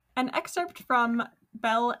An excerpt from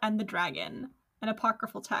Bel and the Dragon, an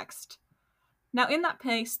apocryphal text. Now in that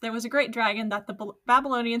place there was a great dragon that the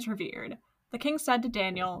Babylonians revered. The king said to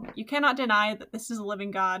Daniel, "You cannot deny that this is a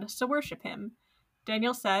living God, so worship him."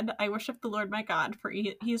 Daniel said, "I worship the Lord my God, for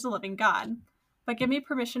he is a living God. But give me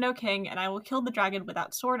permission, O king, and I will kill the dragon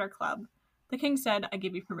without sword or club." The king said, "I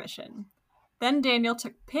give you permission." Then Daniel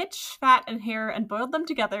took pitch, fat, and hair and boiled them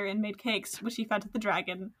together and made cakes, which he fed to the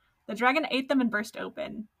dragon. The dragon ate them and burst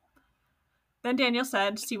open. Then Daniel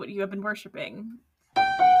said, "See what you have been worshipping."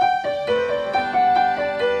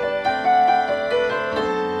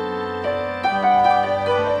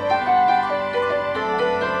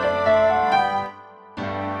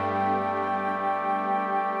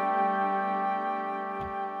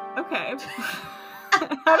 Okay.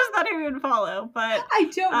 How does that even follow? But I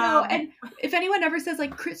don't know. And if anyone ever says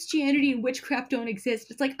like Christianity and witchcraft don't exist,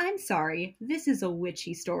 it's like, I'm sorry, this is a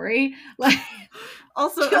witchy story. Like,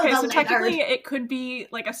 also, okay, so technically it could be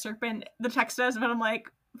like a serpent. The text does, but I'm like,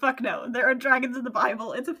 fuck no, there are dragons in the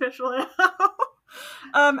Bible. It's official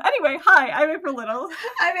now. Anyway, hi, I'm April Little.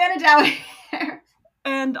 I'm Anna Dower.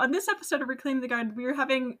 And on this episode of Reclaim the Garden, we are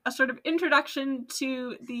having a sort of introduction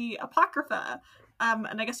to the Apocrypha.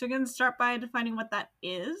 And I guess we're going to start by defining what that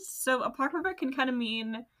is. So Apocrypha can kind of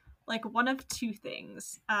mean like one of two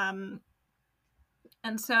things. And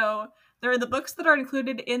so there are the books that are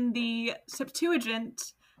included in the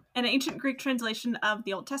Septuagint, an ancient Greek translation of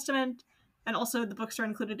the Old Testament, and also the books are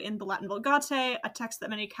included in the Latin Vulgate, a text that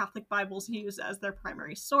many Catholic Bibles use as their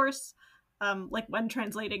primary source. Like when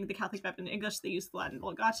translating the Catholic Bible in English, they use the Latin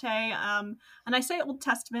Vulgate. And I say Old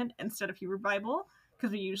Testament instead of Hebrew Bible,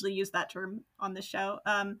 because we usually use that term on this show,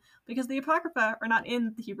 because the Apocrypha are not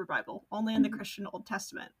in the Hebrew Bible, only in the Christian Old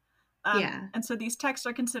Testament. And so these texts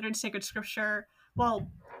are considered sacred scripture.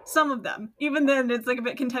 Well, some of them. Even then, it's like a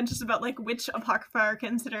bit contentious about like which Apocrypha are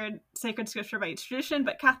considered sacred scripture by each tradition,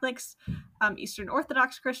 but Catholics, Eastern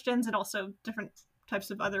Orthodox Christians, and also different types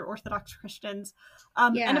of other Orthodox Christians.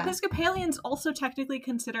 And Episcopalians also technically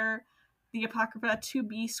consider the Apocrypha to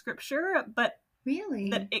be scripture, but really?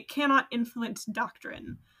 That it cannot influence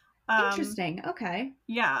doctrine. Interesting. Okay.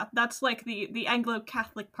 Yeah, that's like the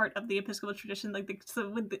Anglo-Catholic part of the Episcopal tradition. Like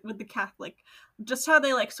with the Catholic, just how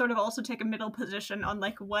they like sort of also take a middle position on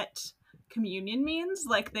like what communion means.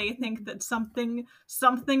 Like they think that something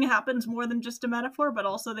happens more than just a metaphor, but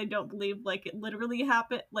also they don't believe like it literally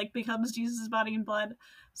like becomes Jesus' body and blood.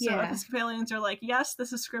 So Episcopalians are like, yes,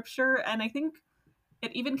 this is scripture, and I think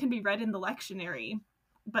it even can be read in the lectionary,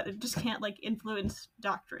 but it just can't like influence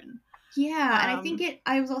doctrine. Yeah, and I think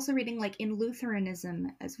I was also reading like in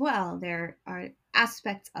Lutheranism as well, there are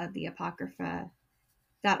aspects of the Apocrypha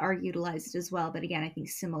that are utilized as well, but again, I think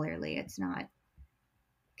similarly it's not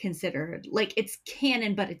considered like it's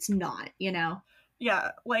canon, but it's not, you know?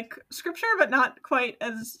 Yeah, like scripture, but not quite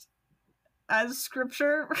as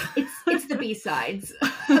scripture. It's the B-sides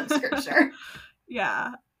of scripture.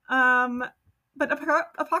 Yeah. But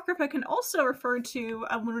Apocrypha can also refer to,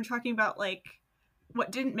 when we're talking about like what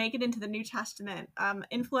didn't make it into the New Testament,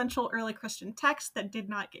 influential early Christian texts that did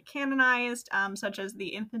not get canonized, such as the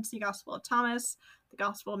Infancy Gospel of Thomas, the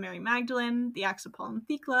Gospel of Mary Magdalene, the Acts of Paul and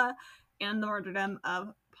Thecla, and the Martyrdom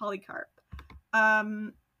of Polycarp.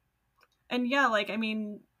 And yeah, like, I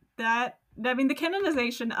mean, the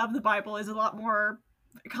canonization of the Bible is a lot more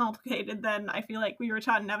complicated than I feel like we were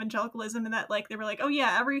taught in evangelicalism, and that like they were like, oh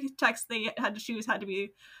yeah, every text they had to choose had to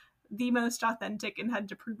be the most authentic and had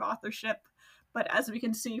to prove authorship. But as we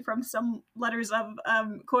can see from some letters of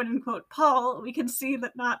quote unquote Paul, we can see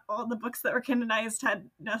that not all the books that were canonized had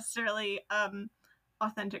necessarily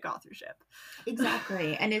authentic authorship.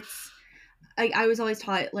 Exactly. And it's I was always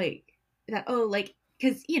taught like that,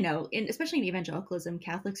 because you know, especially in evangelicalism,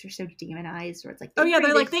 Catholics are so demonized, where it's like,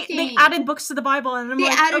 they're like they added books to the Bible, and I'm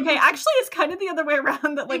like, okay, actually, it's kind of the other way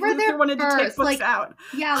around. That like Luther wanted to take books out.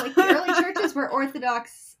 Yeah, like the early churches were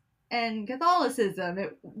Orthodox and Catholicism.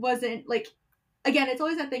 It wasn't like, again, it's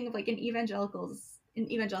always that thing of like in evangelicalism,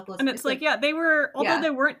 and it's like yeah, they were, although they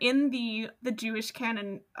weren't in the Jewish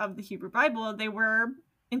canon of the Hebrew Bible, they were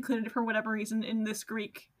included for whatever reason in this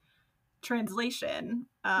Greek translation.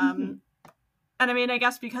 And I mean, I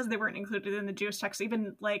guess because they weren't included in the Jewish text,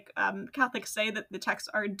 even like Catholics say that the texts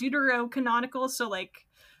are deuterocanonical, so like,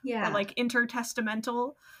 or like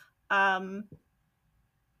intertestamental.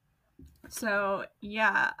 So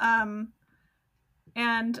yeah.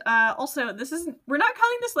 And also, we're not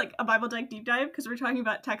calling this like a Bible deep dive, because we're talking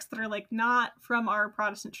about texts that are like not from our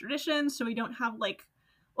Protestant tradition, so we don't have like,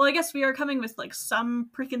 well, I guess we are coming with like some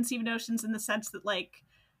preconceived notions in the sense that like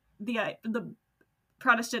the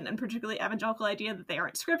Protestant and particularly evangelical idea that they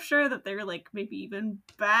aren't scripture, that they're like maybe even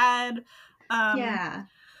bad. Yeah.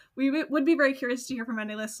 We would be very curious to hear from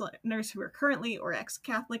any listeners who are currently or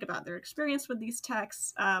ex-Catholic about their experience with these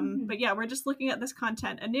texts. But yeah, we're just looking at this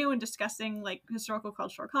content anew and discussing like historical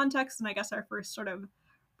cultural context, and I guess our first sort of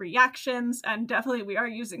reactions. And definitely we are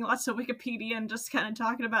using lots of Wikipedia and just kind of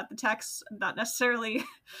talking about the text, not necessarily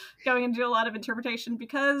going into a lot of interpretation,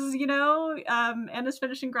 because Anna's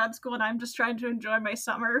finishing grad school and I'm just trying to enjoy my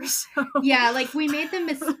summer. So yeah, like we made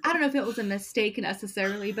the I don't know if it was a mistake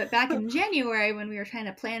necessarily, but back in January when we were trying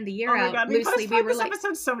to plan the year out loosely, we were like,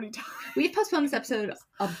 episode so many times. We've postponed this episode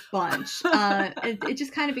a bunch. It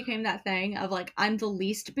just kind of became that thing of like, I'm the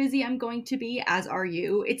least busy I'm going to be, as are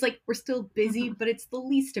you. It's like we're still busy, but it's the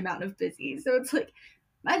least amount of busy. So it's like,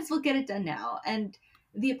 might as well get it done now. And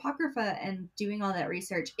the Apocrypha and doing all that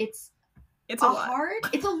research, it's a lot.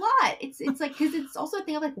 It's a lot. It's like, because it's also a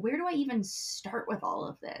thing of like, where do I even start with all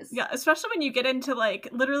of this? Yeah, especially when you get into like,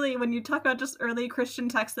 literally when you talk about just early Christian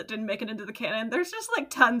texts that didn't make it into the canon, there's just like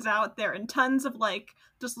tons out there, and tons of like,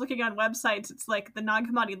 just looking on websites, it's like the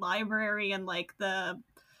non-commodity library and like there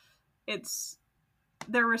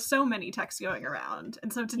were so many texts going around.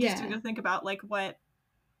 And so it's interesting to think about like what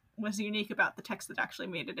was unique about the text that actually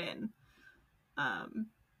made it in. I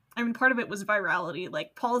mean, part of it was virality.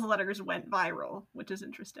 Like, Paul's letters went viral, which is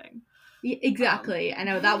interesting. Yeah, exactly. I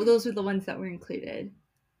know those were the ones that were included.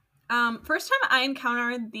 First time I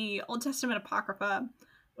encountered the Old Testament Apocrypha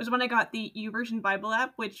was when I got the YouVersion Bible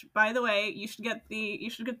app, which, by the way, you should get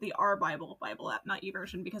the Our Bible app, not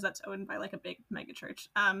YouVersion, because that's owned by like a big mega church.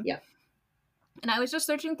 Yeah. And I was just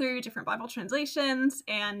searching through different Bible translations,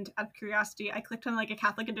 and out of curiosity, I clicked on like a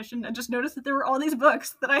Catholic edition and just noticed that there were all these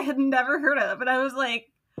books that I had never heard of, and I was like,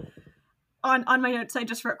 on my notes, I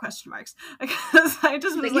just wrote question marks because I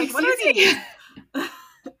just was like, what are these?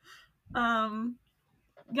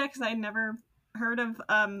 Yeah, because I never heard of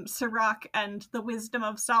Sirach and the Wisdom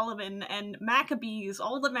of Solomon and Maccabees,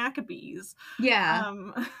 all the Maccabees. Yeah.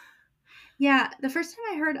 Yeah, the first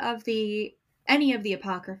time I heard of any of the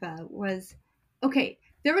Apocrypha was, okay,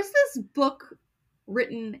 there was this book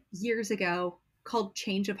written years ago called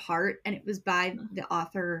Change of Heart, and it was by the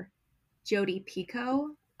author Jodi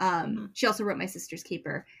Picoult. She also wrote My Sister's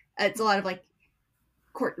Keeper. It's a lot of like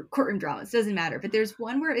courtroom dramas, doesn't matter, but there's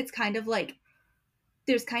one where it's kind of like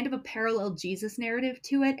there's kind of a parallel Jesus narrative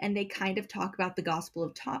to it, and they kind of talk about the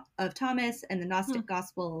Gospel of Thomas and the Gnostic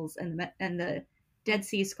Gospels and the Dead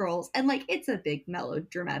Sea Scrolls, and like it's a big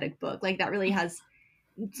melodramatic book. Like that really has,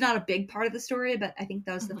 it's not a big part of the story, but I think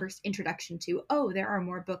that was the first introduction to, oh, there are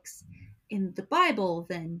more books in the Bible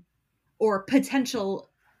than, or potential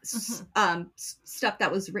stuff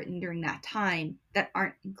that was written during that time that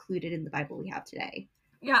aren't included in the Bible we have today.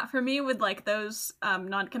 Yeah, for me, with like those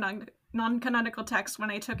non-canonical texts,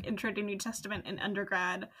 when I took Intro to New Testament in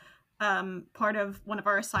undergrad, part of one of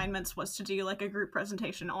our assignments was to do like a group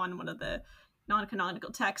presentation on one of the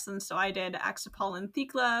non-canonical texts, and so I did Acts of Paul and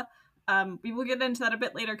Thecla. We will get into that a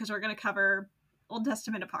bit later because we're going to cover Old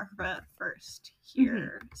Testament Apocrypha first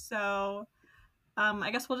here. So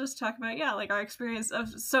I guess we'll just talk about, like our experience of,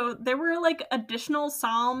 so there were like additional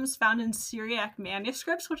Psalms found in Syriac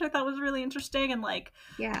manuscripts, which I thought was really interesting. And like,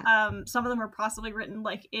 some of them were possibly written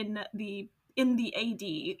like in the AD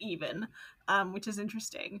even, which is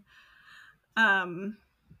interesting. As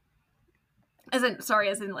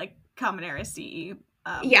in like Common Era CE.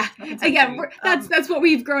 Again, that's what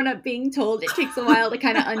we've grown up being told. It takes a while to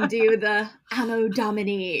kind of undo the Anno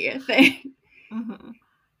Domini thing.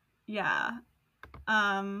 Yeah.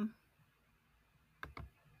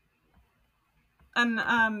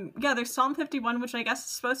 There's Psalm 51, which I guess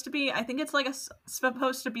is supposed to be, I think it's like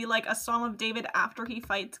supposed to be like a Psalm of David after he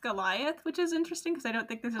fights Goliath, which is interesting because I don't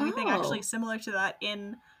think there's anything actually similar to that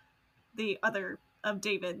in the other of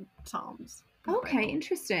David Psalms. Okay,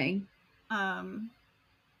 interesting.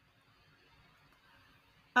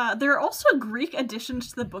 There are also Greek additions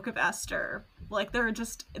to the Book of Esther. Like, there are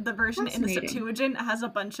just, the version in the Septuagint has a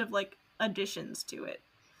bunch of, like, additions to it.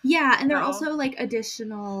 Yeah, and there are also, like,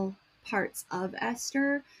 additional parts of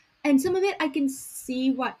Esther. And some of it I can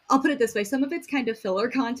see I'll put it this way, some of it's kind of filler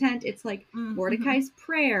content. It's, like, Mordecai's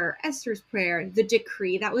prayer, Esther's prayer, the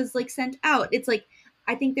decree that was, like, sent out. It's, like,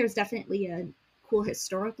 I think there's definitely a cool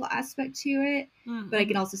historical aspect to it. But I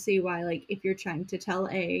can also see why, like, if you're trying to tell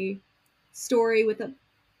a story with a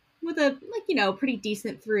like, you know, pretty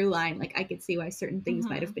decent through line, like I could see why certain things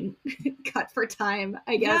might have been cut for time,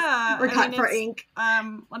 I guess, or cut for ink.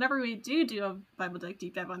 Whenever we do a Bible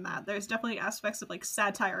deep dive on that, there's definitely aspects of like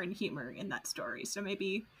satire and humor in that story. So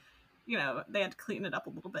maybe, you know, they had to clean it up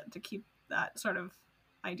a little bit to keep that sort of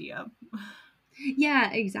idea.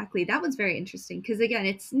 Yeah, exactly. That was very interesting because again,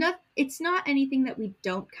 it's not anything that we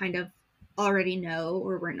don't kind of already know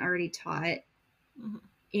or weren't already taught Mm-hmm.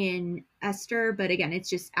 in Esther, but again, it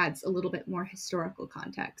just adds a little bit more historical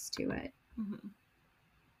context to it.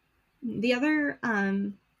 Mm-hmm. The other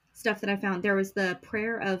stuff that I found, there was the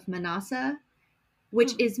prayer of Manasseh,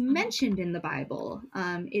 which is Mm-hmm. mentioned in the Bible.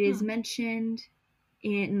 It is Mm-hmm. mentioned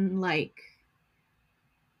in like,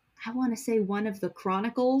 I want to say one of the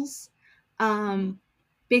Chronicles. Mm-hmm.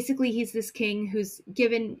 Basically, he's this king who's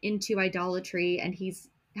given into idolatry and he's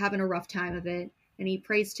having a rough time of it. And he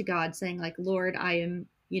prays to God, saying, like, Lord, I am,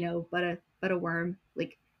 but a worm.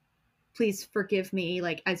 Like, please forgive me,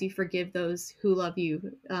 like as you forgive those who love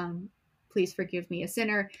you. Please forgive me, a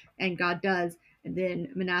sinner. And God does. And then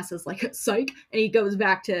Manasseh's like, psych, and he goes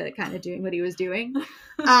back to kind of doing what he was doing.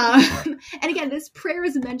 And again, this prayer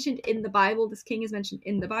is mentioned in the Bible. This king is mentioned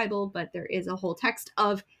in the Bible, but there is a whole text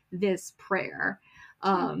of this prayer,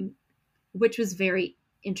 which was very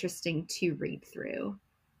interesting to read through.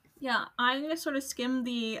 Yeah, I'm gonna sort of skim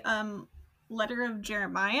the letter of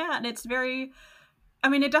Jeremiah, and it's very. I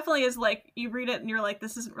mean, it definitely is like you read it and you're like,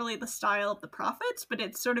 this isn't really the style of the prophets, but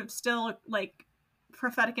it's sort of still like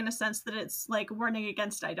prophetic in a sense that it's like warning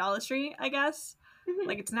against idolatry, I guess. Mm-hmm.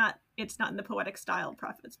 Like it's not in the poetic style of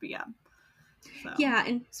prophets, but yeah. So. Yeah,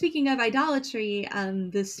 and speaking of idolatry,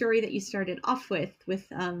 the story that you started off with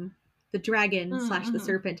the dragon slash the Mm-hmm.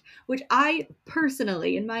 serpent, which I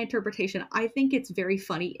personally, in my interpretation, I think it's very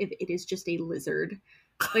funny if it is just a lizard.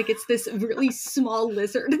 Like it's this really small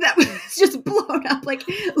lizard that was just blown up. Like,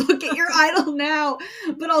 look at your idol now.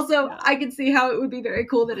 But also, Yeah. I can see how it would be very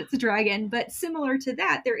cool that it's a dragon. But similar to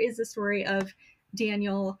that, there is a story of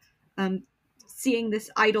Daniel seeing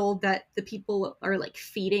this idol that the people are like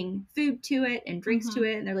feeding food to it and drinks Mm-hmm. to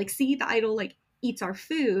it. And they're like, see, the idol like eats our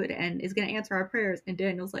food and is going to answer our prayers. And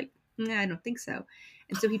Daniel's like, nah, I don't think so.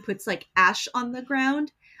 And so he puts like ash on the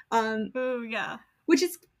ground. Oh yeah. Which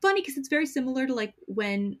is funny because it's very similar to like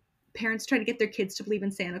when parents try to get their kids to believe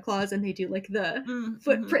in Santa Claus and they do like the Mm-hmm.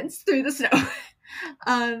 footprints through the snow.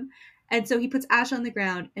 And so he puts ash on the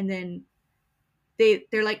ground and then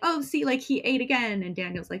they're like, oh, see, like he ate again. And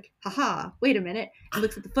Daniel's like, haha, wait a minute, and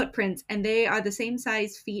looks at the footprints, and they are the same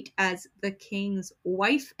size feet as the king's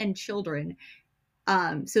wife and children.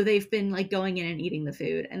 So they've been like going in and eating the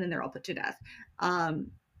food, and then they're all put to death.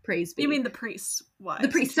 Praise be. You mean the priest's wives? The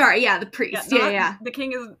priest, sorry, yeah, the priest. Yeah. The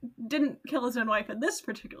king didn't kill his own wife in this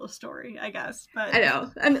particular story, I guess. But I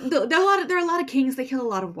know. I mean, there are a lot of kings. They kill a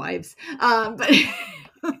lot of wives. But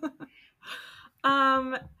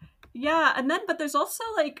yeah, and then but there's also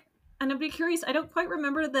like, and I'd be curious. I don't quite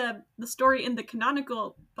remember the story in the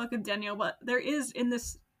canonical book of Daniel, but there is in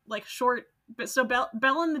this like short. But so Bel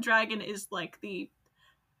and the Dragon is like the,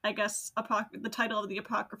 I guess, the title of the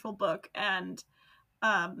apocryphal book, and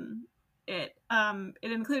it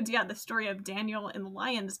includes the story of Daniel in the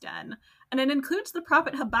lion's den, and it includes the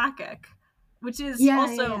prophet Habakkuk, which is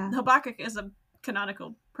Habakkuk is a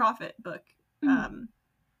canonical prophet book. Mm.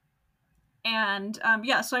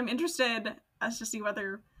 So I'm interested as to see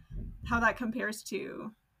how that compares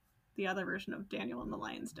to the other version of Daniel in the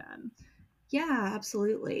lion's den. Yeah,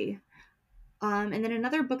 absolutely. And then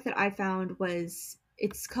another book that I found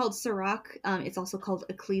it's called Sirach. It's also called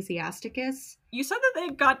Ecclesiasticus. You said that they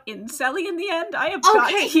got incelly in the end. I have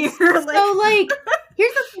got here. So like,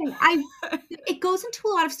 here's the thing. It goes into a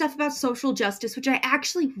lot of stuff about social justice, which I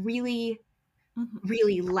actually really,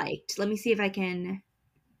 really liked. Let me see if I can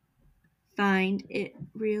find it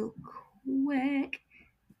real quick.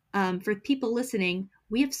 For people listening,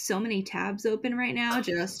 we have so many tabs open right now,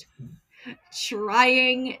 just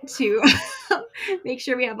trying to make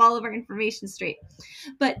sure we have all of our information straight.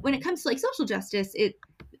 But when it comes to like social justice,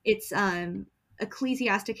 it's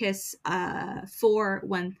Ecclesiasticus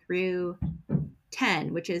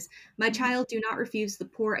 4:1-10, which is, my child, do not refuse the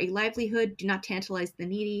poor a livelihood, do not tantalize the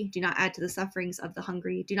needy, do not add to the sufferings of the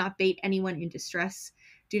hungry, do not bait anyone in distress,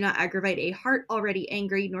 do not aggravate a heart already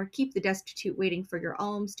angry, nor keep the destitute waiting for your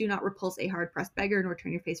alms. Do not repulse a hard-pressed beggar, nor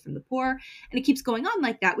turn your face from the poor. And it keeps going on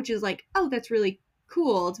like that, which is like, oh, that's really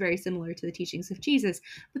cool. It's very similar to the teachings of Jesus.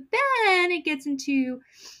 But then it gets into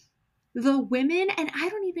the women, and I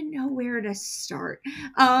don't even know where to start.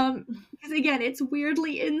 Because again, it's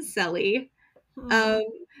weirdly incelly.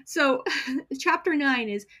 So chapter 9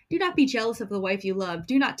 is, do not be jealous of the wife you love.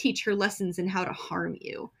 Do not teach her lessons in how to harm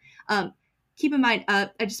you. Keep in mind, I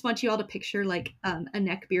just want you all to picture like a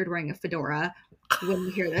neckbeard wearing a fedora when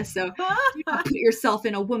you hear this. So do not put yourself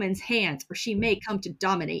in a woman's hands, or she may come to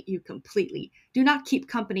dominate you completely. Do not keep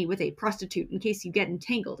company with a prostitute in case you get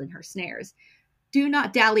entangled in her snares. Do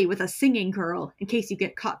not dally with a singing girl in case you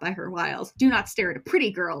get caught by her wiles. Do not stare at a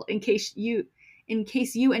pretty girl in case you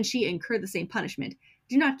and she incur the same punishment.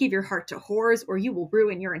 Do not give your heart to whores or you will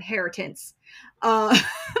ruin your inheritance. And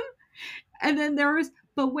then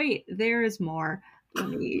but wait, there is more. Let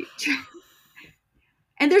me try.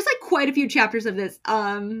 And there's like quite a few chapters of this.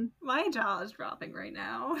 My jaw is dropping right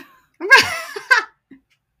now.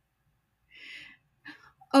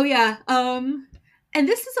 Oh yeah. And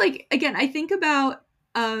this is like, again, I think about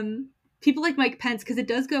people like Mike Pence, because it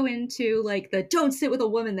does go into like the don't sit with a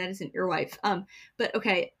woman that isn't your wife. But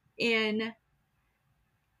okay, in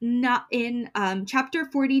chapter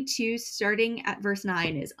 42, starting at verse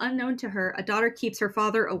 9, is unknown to her, a daughter keeps her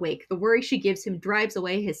father awake. The worry she gives him drives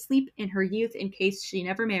away his sleep in her youth in case she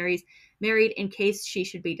never married in case she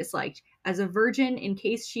should be disliked. As a virgin, in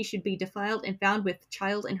case she should be defiled and found with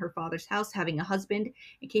child in her father's house, having a husband,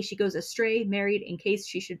 in case she goes astray, married, in case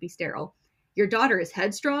she should be sterile. Your daughter is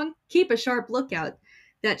headstrong? Keep a sharp lookout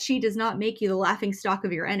that she does not make you the laughing stock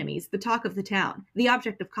of your enemies, the talk of the town, the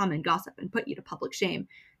object of common gossip, and put you to public shame.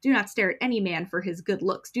 Do not stare at any man for his good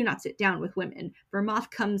looks. Do not sit down with women, for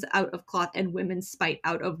moth comes out of cloth and women's spite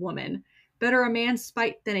out of woman. Better a man's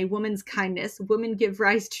spite than a woman's kindness. Women give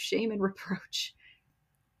rise to shame and reproach.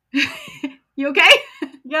 You okay?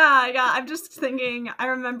 Yeah. I'm just thinking, I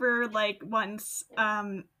remember like once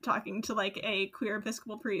talking to like a queer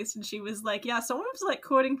Episcopal priest, and she was like, yeah, someone was like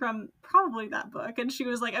quoting from probably that book, and she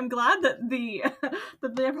was like, I'm glad that the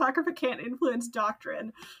Apocrypha can't influence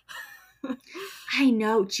doctrine. I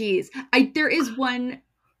know, geez. There is one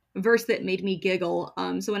verse that made me giggle.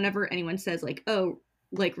 So whenever anyone says like, oh,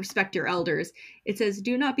 like respect your elders, it says,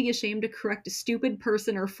 do not be ashamed to correct a stupid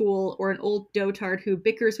person or fool or an old dotard who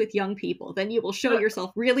bickers with young people. Then you will show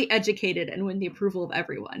yourself really educated and win the approval of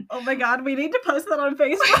everyone. Oh my god, we need to post that on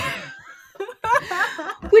Facebook.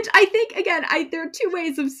 Which I think, again, there are two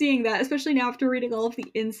ways of seeing that, especially now after reading all of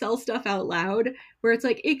the incel stuff out loud, where it's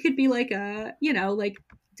like, it could be like a, like,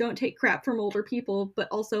 don't take crap from older people, but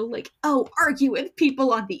also like, oh, argue with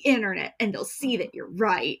people on the internet and they'll see that you're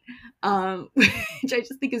right, which I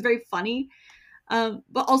just think is very funny. But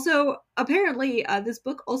also, apparently, this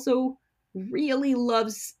book also really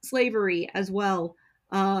loves slavery as well.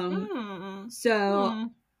 So,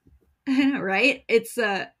 right? It's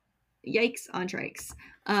yikes on trikes.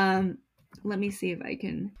 Let me see if I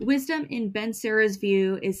can. Wisdom, in Ben Sara's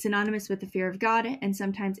view, is synonymous with the fear of God and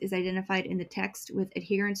sometimes is identified in the text with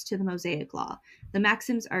adherence to the Mosaic Law. The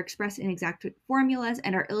maxims are expressed in exact formulas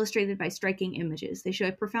and are illustrated by striking images. They show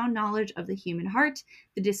a profound knowledge of the human heart,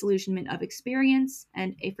 the disillusionment of experience,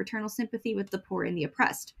 and a fraternal sympathy with the poor and the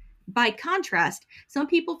oppressed. By contrast, some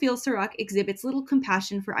people feel Sirach exhibits little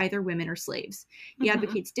compassion for either women or slaves. He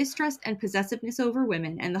advocates distrust and possessiveness over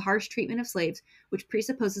women and the harsh treatment of slaves, which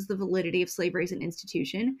presupposes the validity of slavery as an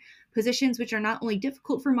institution, positions which are not only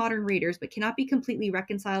difficult for modern readers, but cannot be completely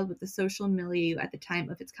reconciled with the social milieu at the time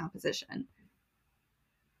of its composition.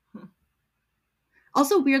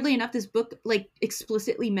 Also, weirdly enough, this book like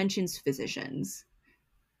explicitly mentions physicians.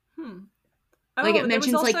 Like, it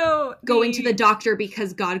mentions like going to the doctor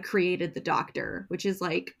because God created the doctor, which is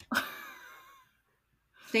like,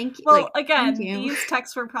 thank you. Well, like, again, these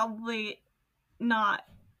texts were probably not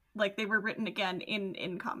like, they were written again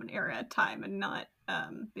in Common Era time and not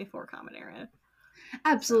before Common Era.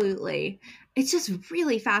 Absolutely. So. It's just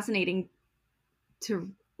really fascinating to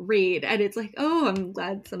read, and it's like, oh, I'm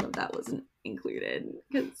glad some of that wasn't included,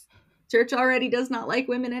 because church already does not like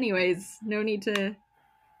women anyways. No need to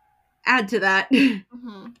add to that.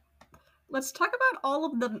 Let's talk about all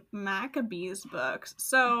of the Maccabees books.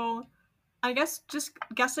 So I guess just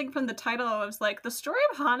guessing from the title, I was like, the story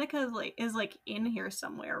of Hanukkah is in here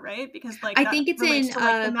somewhere, right? Because like, I think it's in to,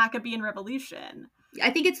 like, the Maccabean Revolution. I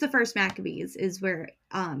think it's the first Maccabees is where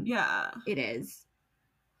it is.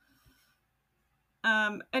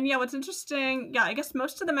 And yeah, what's interesting, I guess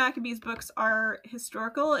most of the Maccabees books are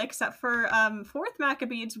historical, except for Fourth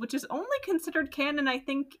Maccabees, which is only considered canon, I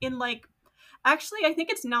think, in like, actually, I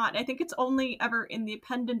think it's not. I think it's only ever in the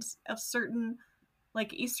appendix of certain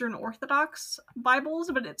like Eastern Orthodox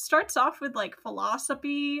Bibles, but it starts off with like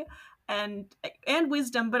philosophy and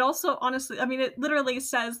wisdom, but also, honestly, I mean, it literally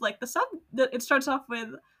says like it starts off with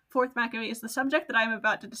Fourth Maccabees, the subject that I am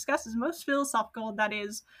about to discuss is most philosophical, that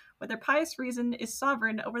is, whether pious reason is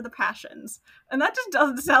sovereign over the passions. And that just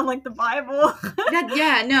doesn't sound like the Bible.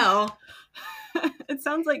 No. It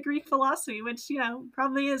sounds like Greek philosophy, which,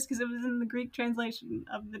 probably is, because it was in the Greek translation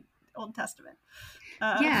of the Old Testament.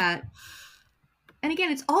 And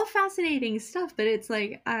again, it's all fascinating stuff, but it's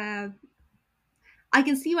like, I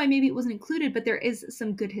can see why maybe it wasn't included, but there is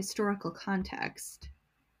some good historical context.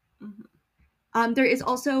 There is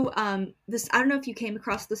also this. I don't know if you came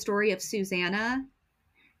across the story of Susanna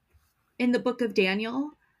in the book of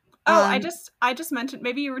Daniel. Oh, I just mentioned,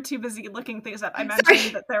 maybe you were too busy looking things up. I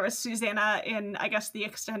mentioned that there was Susanna in, I guess, the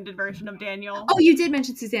extended version of Daniel. Oh, you did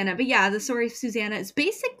mention Susanna, but yeah, the story of Susanna is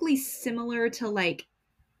basically similar to like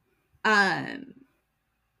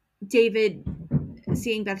David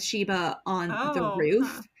seeing Bathsheba on the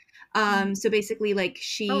roof. So basically, like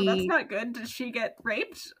Oh, that's not good. Did she get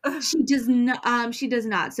raped? She does not. She does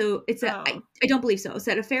not. So it's I don't believe so.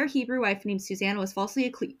 So a fair Hebrew wife named Susanna was falsely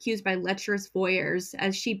accused by lecherous voyeurs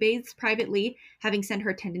as she bathes privately, having sent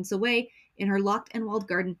her attendants away. In her locked and walled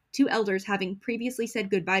garden, two elders, having previously said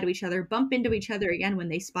goodbye to each other, bump into each other again when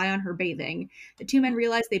they spy on her bathing. The two men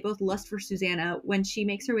realize they both lust for Susanna. When she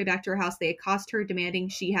makes her way back to her house, they accost her, demanding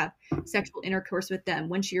she have sexual intercourse with them.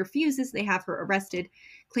 When she refuses, they have her arrested,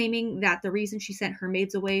 claiming that the reason she sent her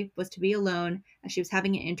maids away was to be alone, as she was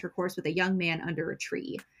having an intercourse with a young man under a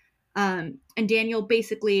tree. And Daniel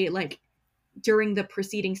basically, like, during the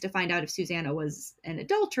proceedings to find out if Susanna was an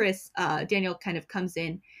adulteress, Daniel kind of comes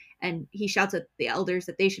in and he shouts at the elders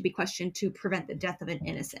that they should be questioned to prevent the death of an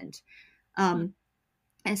innocent. And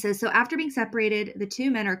says, so after being separated, the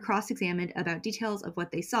two men are cross-examined about details of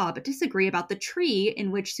what they saw, but disagree about the tree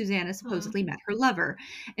in which Susanna supposedly met her lover.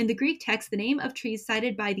 In the Greek text, the name of trees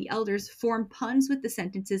cited by the elders form puns with the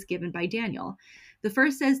sentences given by Daniel. The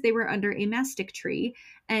first says they were under a mastic tree,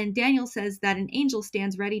 and Daniel says that an angel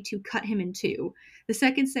stands ready to cut him in two. The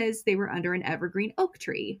second says they were under an evergreen oak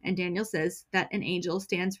tree, and Daniel says that an angel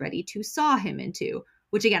stands ready to saw him in two.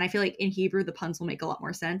 Which, again, I feel like in Hebrew, the puns will make a lot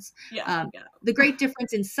more sense. Yeah. The great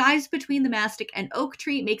difference in size between the mastic and oak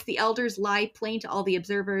tree makes the elders lie plain to all the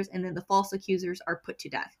observers, and then the false accusers are put to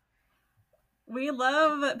death. We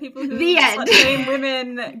love people who slut-shame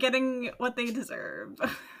women getting what they deserve.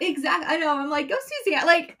 Exactly. I know. I'm like, go Susanna.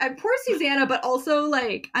 Like, poor Susanna, but also,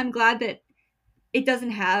 like, I'm glad that it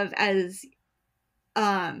doesn't have as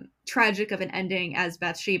tragic of an ending as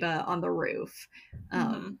Bathsheba on the roof.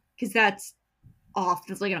 Because that's off.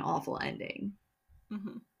 That's like an awful ending.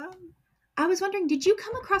 I was wondering, did you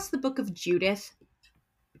come across the book of Judith?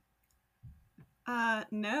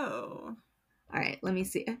 No. All right, let me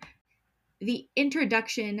see. The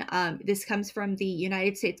introduction, this comes from the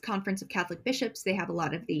United States Conference of Catholic Bishops. They have a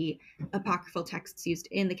lot of the apocryphal texts used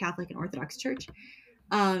in the Catholic and Orthodox Church.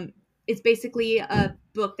 It's basically a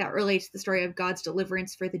book that relates the story of God's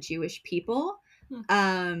deliverance for the Jewish people.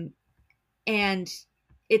 And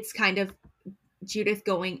it's kind of Judith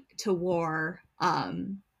going to war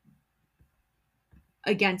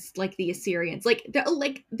against like the Assyrians. Like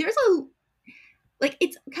there's a like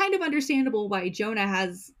it's kind of understandable why Jonah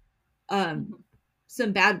has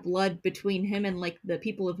some bad blood between him and like the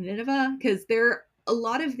people of Nineveh, because there a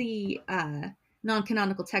lot of the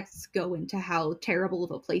non-canonical texts go into how terrible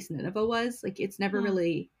of a place Nineveh was. Like it's never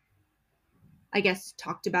really, I guess,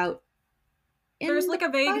 talked about. There's like a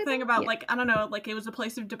vague thing about like, I don't know, like it was a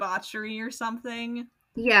place of debauchery or something.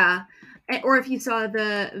 Yeah. Or if you saw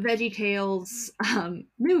the VeggieTales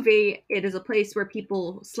movie, it is a place where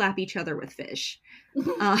people slap each other with fish.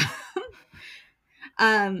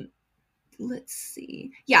 Let's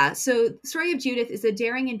see. Yeah, so the story of Judith is a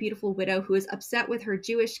daring and beautiful widow who is upset with her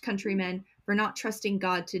Jewish countrymen for not trusting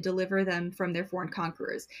God to deliver them from their foreign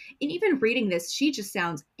conquerors. And even reading this, she just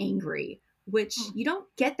sounds angry, which you don't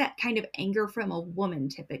get that kind of anger from a woman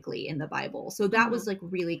typically in the Bible. So that was like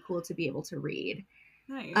really cool to be able to read.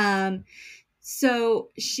 Nice. So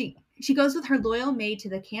she goes with her loyal maid to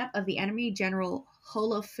the camp of the enemy general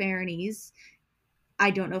Holofernes. I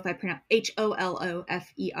don't know if I pronounce Holofernes,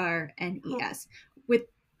 with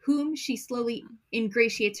whom she slowly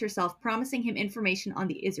ingratiates herself, promising him information on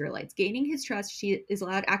the Israelites. Gaining his trust, she is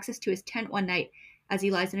allowed access to his tent one night as he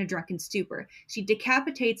lies in a drunken stupor. She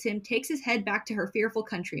decapitates him, takes his head back to her fearful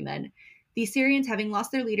countrymen. The Assyrians, having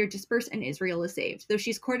lost their leader, disperse and Israel is saved. Though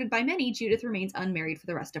she's courted by many, Judith remains unmarried for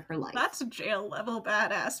the rest of her life. That's a jail level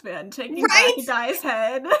badass, man. Taking back a guy's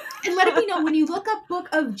head. And let it be known, when you look up Book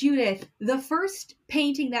of Judith, the first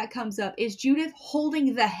painting that comes up is Judith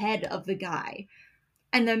holding the head of the guy.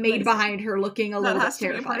 And the maid behind her looking a little bit terrified. That has to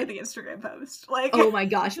be a part of the Instagram post. Like, oh my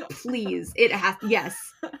gosh, please. It has, yes.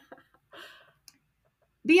 But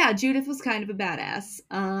yeah, Judith was kind of a badass.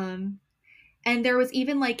 And there was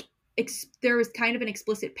even like, there was kind of an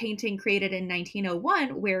explicit painting created in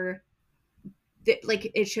 1901 where like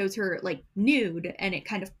it shows her like nude, and it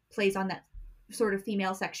kind of plays on that sort of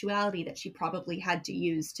female sexuality that she probably had to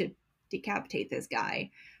use to decapitate this guy,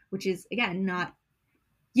 which is again not,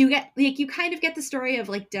 you get like, you kind of get the story of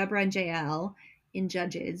like Deborah and Jael in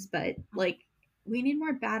Judges, but like we need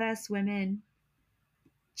more badass women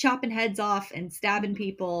chopping heads off and stabbing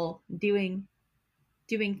people, doing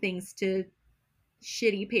things to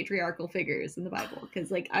shitty patriarchal figures in the Bible. Because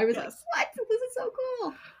like I was like, what? This is so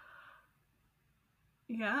cool.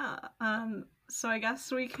 Yeah. So I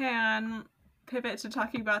guess we can pivot to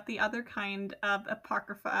talking about the other kind of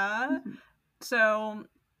Apocrypha. Mm-hmm. So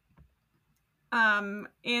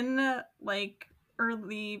in like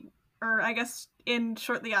early, or I guess in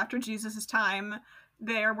shortly after Jesus' time,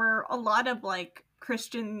 there were a lot of like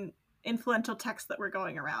Christian influential texts that were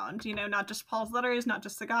going around, you know, not just Paul's letters, not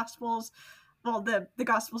just the Gospels. Well, the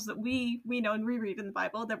Gospels that we know and reread in the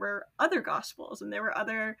Bible, there were other Gospels, and there were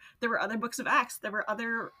other books of Acts, there were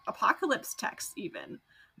other Apocalypse texts even.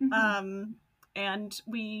 Mm-hmm. And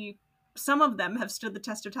some of them have stood the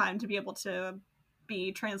test of time to be able to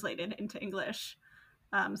be translated into English.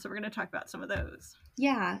 So we're going to talk about some of those.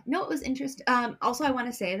 Yeah, no, it was interesting. Also, I want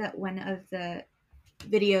to say that one of the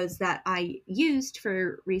videos that I used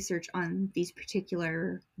for research on these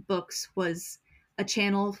particular books was a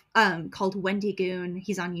channel called Wendy Goon.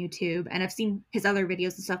 He's on YouTube, and I've seen his other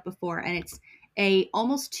videos and stuff before, and it's a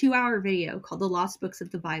almost 2-hour video called The Lost Books of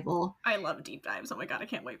the Bible. I love deep dives. Oh my god, I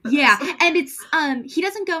can't wait for this. And it's he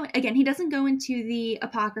doesn't go into the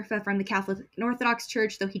Apocrypha from the Catholic and Orthodox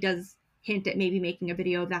Church, though he does hint at maybe making a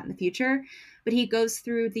video of that in the future. But he goes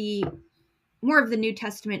through the more of the New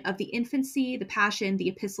Testament of the infancy, the Passion, the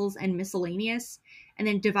epistles, and miscellaneous, and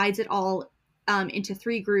then divides it all into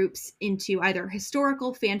 3 groups into either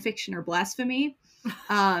historical, fan fiction, or blasphemy.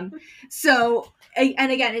 So,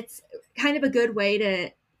 and again, it's kind of a good way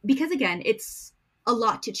to, because again, it's a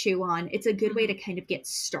lot to chew on. It's a good way to kind of get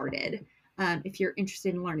started if you're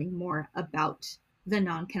interested in learning more about the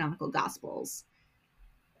non-canonical Gospels.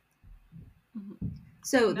 Mm-hmm.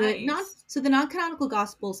 So nice. The non-canonical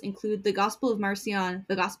Gospels include the Gospel of Marcion,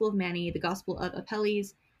 the Gospel of Mani, the Gospel of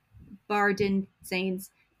Apelles, Bardensanes,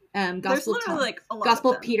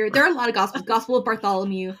 Gospel of Peter. There are a lot of Gospels. Gospel of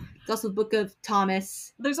Bartholomew, Gospel Book of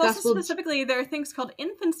Thomas. There's also specifically there are things called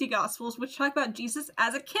infancy Gospels, which talk about Jesus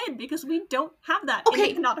as a kid, because we don't have that in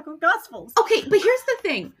the canonical Gospels. Okay, but here's the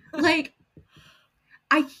thing. Like,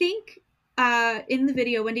 I think in the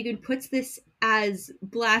video, Wendy Goon puts this as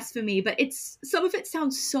blasphemy, but some of it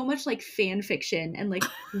sounds so much like fan fiction and like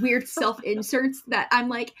weird self-inserts that I'm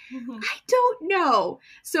like, I don't know.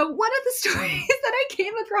 So one of the stories that I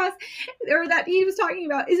came across, or that he was talking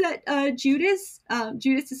about, is that Judas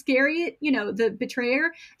Iscariot, you know, the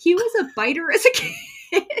betrayer, he was a biter as a kid.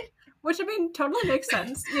 Which, I mean, totally makes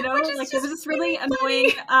sense, you know? Like, there was this really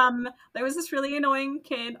annoying,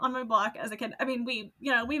 kid on my block as a kid. I mean, we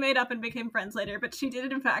made up and became friends later, but she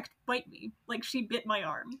did, in fact, bite me. Like, she bit my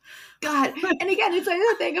arm. God. And again, it's like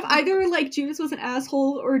the thing of either, like, Judas was an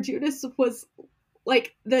asshole, or Judas was,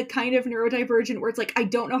 like, the kind of neurodivergent where it's like, I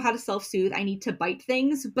don't know how to self-soothe, I need to bite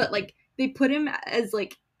things, but, like, they put him as,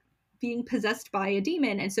 like, being possessed by a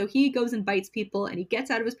demon, and so he goes and bites people, and he gets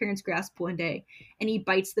out of his parents' grasp one day, and he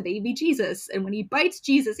bites the baby Jesus, and when he bites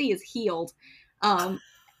Jesus, he is healed. And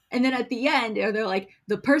then at the end, they're like,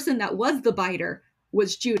 the person that was the biter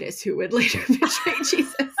was Judas, who would later betray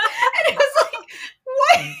Jesus. And it was like,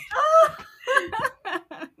 what?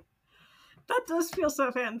 That does feel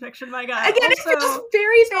so fan fiction, my God. Again, also, it feels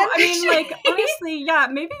very fan fiction. I mean, like, honestly, yeah,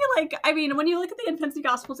 maybe, like, I mean, when you look at the infancy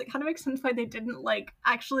Gospels, it kind of makes sense why they didn't, like,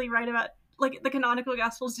 actually write about, like, the canonical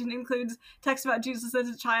Gospels didn't include text about Jesus as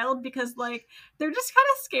a child, because, like, they're just kind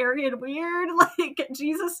of scary and weird. Like,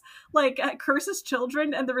 Jesus, like, curses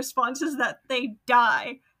children, and the response is that they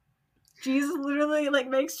die. Jesus literally, like,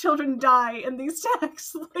 makes children die in these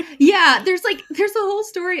texts. Like, yeah, there's a whole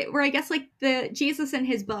story where I guess, like, the Jesus and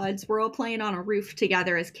his buds were all playing on a roof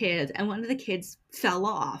together as kids, and one of the kids fell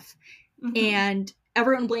off. Mm-hmm. And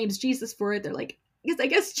everyone blames Jesus for it. They're like, I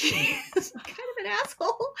guess Jesus is kind of an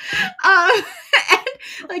asshole. And,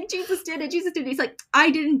 like, Jesus did it. He's like,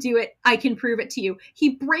 I didn't do it. I can prove it to you.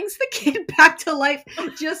 He brings the kid back to life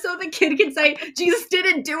just so the kid can say, Jesus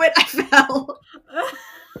didn't do it. I fell.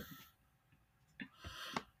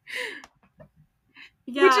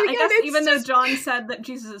 Yeah, I guess even though John said that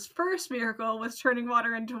Jesus' first miracle was turning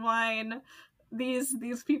water into wine, these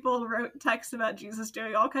people wrote texts about Jesus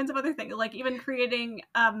doing all kinds of other things, like even creating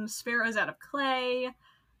sparrows out of clay.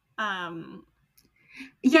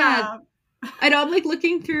 Yeah. I know, I'm like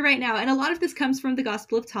looking through right now, and a lot of this comes from the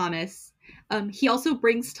Gospel of Thomas. He also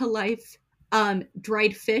brings to life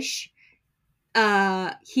dried fish.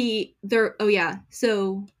 So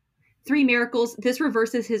 3 miracles. This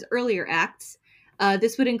reverses his earlier acts.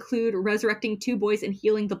 This would include resurrecting 2 boys and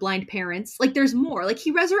healing the blind parents. Like, there's more. Like,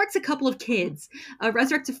 he resurrects a couple of kids.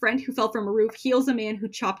 Resurrects a friend who fell from a roof. Heals a man who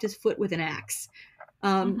chopped his foot with an axe.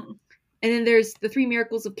 And then there's the 3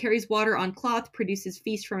 miracles of carries water on cloth, produces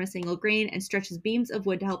feast from a single grain, and stretches beams of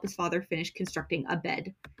wood to help his father finish constructing a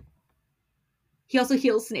bed. He also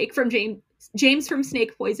heals James from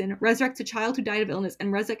snake poison, resurrects a child who died of illness,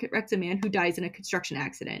 and resurrects a man who dies in a construction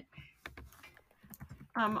accident.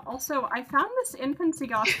 Also, I found this infancy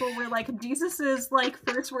gospel where, like, Jesus's, like,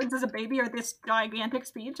 first words as a baby are this gigantic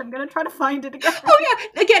speech. I'm gonna try to find it again. Oh,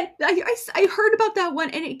 yeah. Again, I heard about that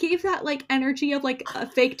one, and it gave that, like, energy of, like, a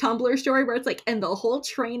fake Tumblr story where it's like, and the whole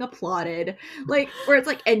train applauded. Like, where it's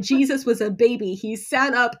like, and Jesus was a baby. He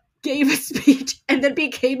sat up, gave a speech, and then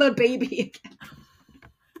became a baby again.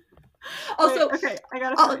 Also, wait, okay, I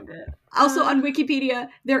gotta find it. Also on Wikipedia,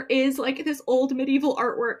 there is like this old medieval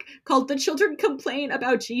artwork called "The Children Complain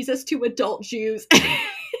About Jesus to Adult Jews."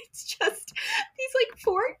 It's just these like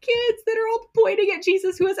 4 kids that are all pointing at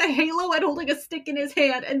Jesus, who has a halo and holding a stick in his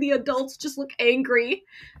hand, and the adults just look angry.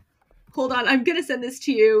 Hold on, I'm gonna send this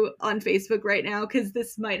to you on Facebook right now because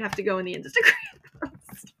this might have to go in the Instagram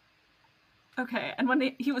post. Okay, and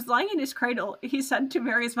when he was lying in his cradle, he said to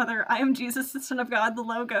Mary's mother, "I am Jesus, the Son of God, the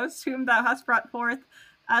Logos, whom thou hast brought forth,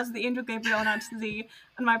 as the angel Gabriel announced to thee,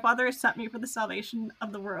 and my Father has sent me for the salvation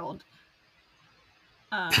of the world."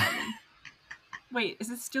 Wait,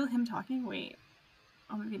 is it still him talking? Wait.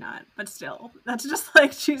 Oh, maybe not, but still. That's just,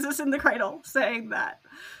 like, Jesus in the cradle saying that.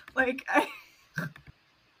 Like,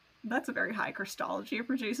 that's a very high Christology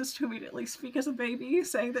for Jesus to immediately speak as a baby,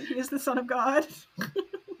 saying that he is the Son of God.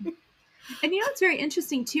 And what's very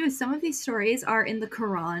interesting too is some of these stories are in the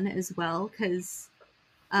Quran as well, because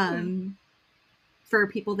for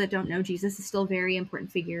people that don't know, Jesus is still a very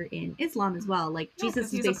important figure in Islam as well. Like,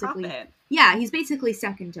 Jesus is basically, he's basically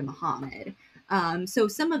second to Muhammad. So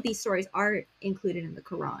some of these stories are included in the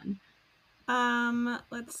Quran.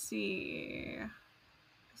 Let's see.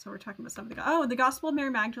 So we're talking about something. Oh, the Gospel of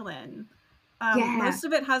Mary Magdalene. Most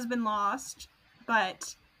of it has been lost,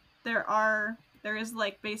 but there is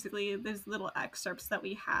like basically there's little excerpts that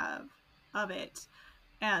we have of it,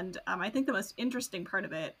 and I think the most interesting part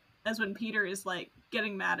of it is when Peter is like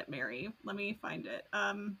getting mad at Mary. Let me find it.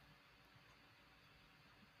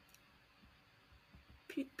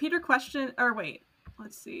 Peter questioned, or wait,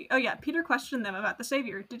 let's see. Oh yeah, Peter questioned them about the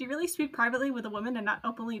Savior. Did he really speak privately with a woman and not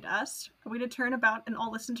openly to us? Are we to turn about and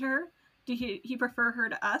all listen to her? Do he prefer her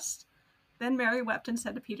to us? Then Mary wept and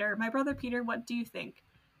said to Peter, "My brother Peter, what do you think?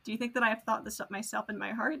 Do you think that I have thought this up myself in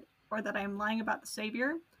my heart, or that I am lying about the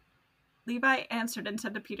Savior?" Levi answered and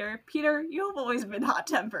said to Peter, "Peter, you have always been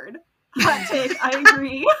hot-tempered." Hot take, I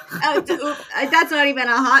agree. That's not even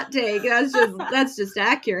a hot take. That's just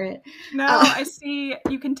accurate. No, I see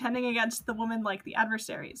you contending against the woman like the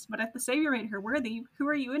adversaries. But if the Savior made her worthy, who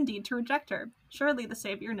are you indeed to reject her? Surely the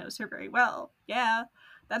Savior knows her very well. Yeah,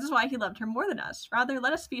 that is why he loved her more than us. Rather,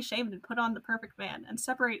 let us be ashamed and put on the perfect man, and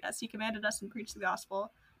separate as he commanded us and preach the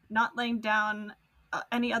gospel, not laying down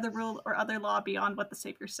any other rule or other law beyond what the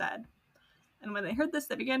Savior said. And when they heard this,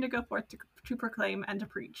 they began to go forth to proclaim and to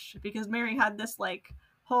preach. Because Mary had this, like,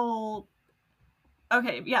 whole...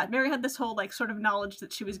 Mary had this whole, like, sort of knowledge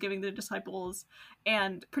that she was giving the disciples.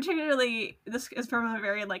 And particularly, this is from a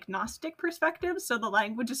very, like, Gnostic perspective. So the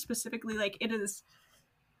language is specifically, like, it is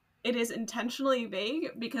intentionally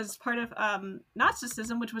vague. Because part of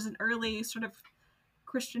Gnosticism, which was an early sort of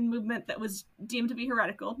Christian movement that was deemed to be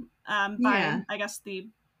heretical by, I guess, the,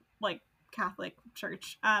 like, Catholic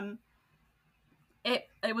Church...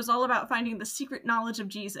 It was all about finding the secret knowledge of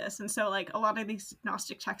Jesus. And so, like, a lot of these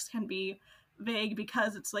Gnostic texts can be vague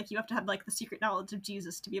because it's like you have to have, like, the secret knowledge of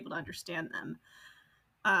Jesus to be able to understand them.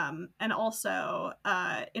 And also,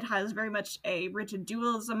 it has very much a rigid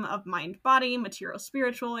dualism of mind-body,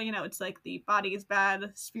 material-spiritual. You know, it's like the body is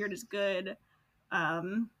bad, spirit is good.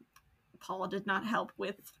 Paul did not help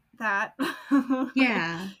with that.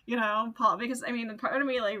 Yeah. You know, Paul, because I mean, part of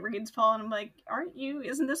me like reads Paul and I'm like,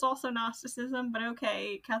 isn't this also Gnosticism? But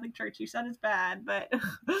okay, Catholic Church, you said it's bad, but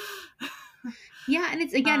yeah, and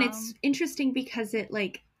it's it's interesting because it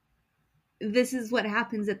like this is what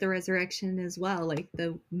happens at the resurrection as well. Like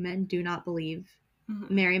the men do not believe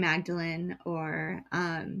Mary Magdalene or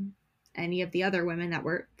any of the other women that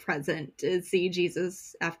were present to see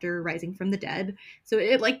Jesus after rising from the dead. So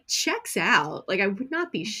it like checks out. Like I would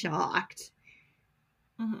not be shocked.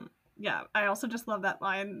 Yeah, I also just love that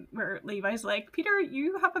line where Levi's like, "Peter,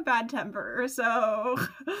 you have a bad temper, so..."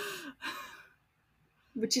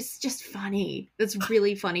 Which is just funny. That's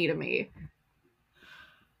really funny to me.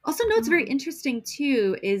 Also, what's very interesting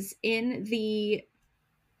too is in the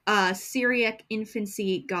Syriac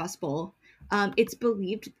infancy gospel, It's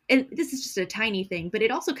believed, and this is just a tiny thing, but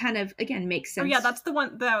it also kind of, again, makes sense. Oh yeah, that's the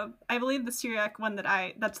one, I believe the Syriac one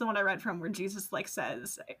that's the one I read from, where Jesus like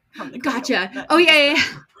says from the cradle. Gotcha. Oh yeah.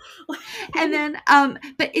 And then,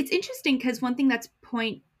 but it's interesting because one thing that's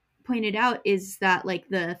pointed out is that like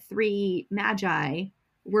the three magi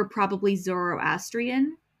were probably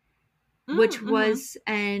Zoroastrian, which was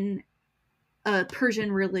a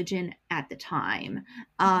Persian religion at the time.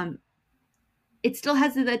 It still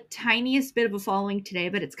has the tiniest bit of a following today,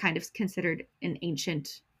 but it's kind of considered an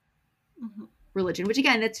ancient religion, which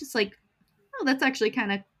again, that's just like, oh, that's actually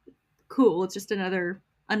kind of cool. It's just another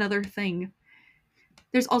thing.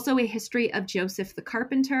 There's also a history of Joseph the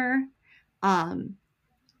carpenter.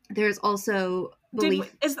 There's also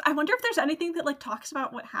belief. I wonder if there's anything that like talks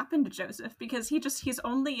about what happened to Joseph, because he's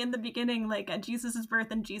only in the beginning, like at Jesus's birth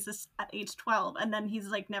and Jesus at age 12, and then he's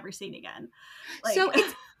like never seen again. Like... So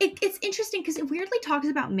it's interesting because it weirdly talks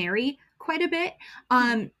about Mary quite a bit.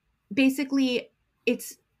 Basically,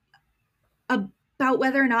 it's about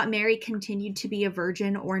whether or not Mary continued to be a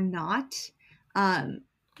virgin or not. After...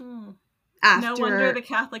 No wonder the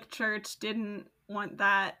Catholic Church didn't want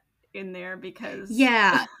that in there, because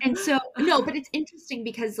and so no, but it's interesting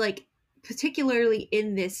because like particularly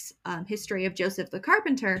in this history of Joseph the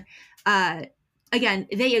carpenter, again,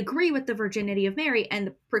 they agree with the virginity of Mary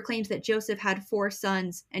and proclaims that Joseph had 4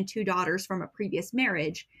 sons and 2 daughters from a previous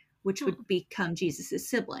marriage, which would become Jesus's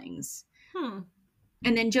siblings. And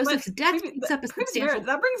then Joseph's death takes up a substantial...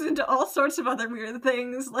 That brings into all sorts of other weird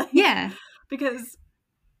things, like because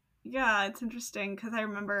it's interesting because I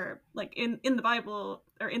remember like in the Bible,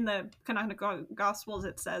 or in the canonical Gospels,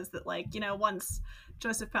 it says that like, you know, once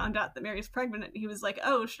Joseph found out that Mary's pregnant, he was like,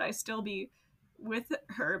 oh, should I still be with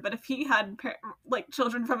her? But if he had like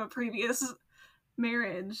children from a previous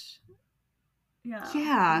marriage,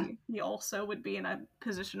 he also would be in a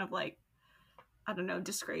position of like, I don't know,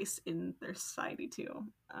 disgrace in their society too.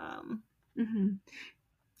 And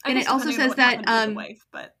it also says that wife,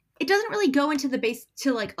 but it doesn't really go into the base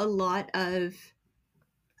to like a lot of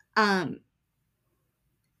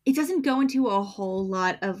it doesn't go into a whole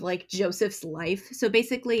lot of like Joseph's life. So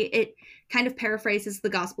basically it kind of paraphrases the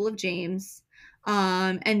Gospel of James,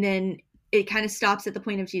 and then it kind of stops at the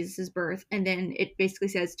point of Jesus's birth, and then it basically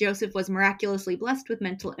says Joseph was miraculously blessed with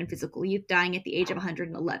mental and physical youth, dying at the age of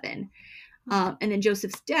 111. And then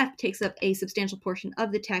Joseph's death takes up a substantial portion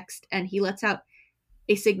of the text, and he lets out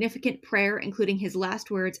a significant prayer, including his last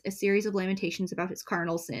words, a series of lamentations about his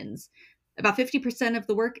carnal sins. About 50% of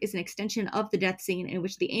the work is an extension of the death scene, in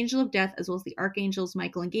which the angel of death, as well as the archangels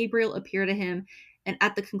Michael and Gabriel, appear to him. And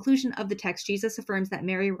at the conclusion of the text, Jesus affirms that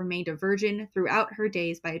Mary remained a virgin throughout her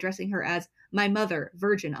days by addressing her as my mother,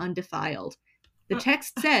 virgin undefiled. The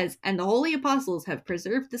text says, and the holy apostles have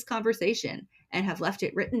preserved this conversation and have left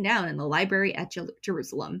it written down in the library at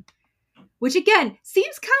Jerusalem. Which again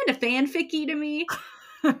seems kind of fanficky to me.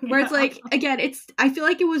 Where it's like, again, I feel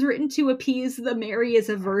like it was written to appease the Mary is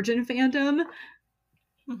a virgin fandom.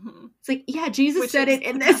 It's like, yeah, Jesus said it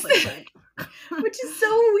in this. Which is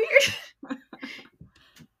so weird.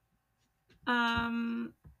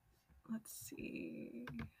 Let's see.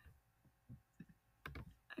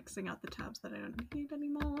 Xing out the tabs that I don't need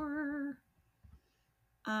anymore.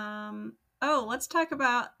 Let's talk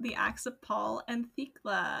about the acts of Paul and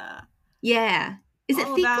Thecla. Yeah. Is it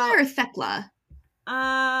Thecla or Thecla?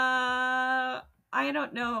 I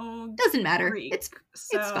don't know. Doesn't matter. Greek, it's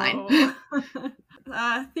fine.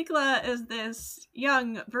 Thecla is this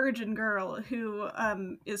young virgin girl who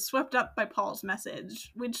is swept up by Paul's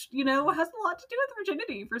message, which, you know, has a lot to do with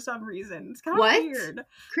virginity for some reason. It's kind of weird.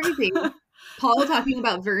 Crazy. Paul talking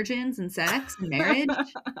about virgins and sex and marriage?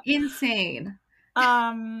 Insane.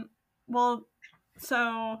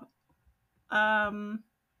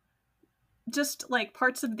 Just like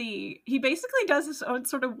parts of he basically does his own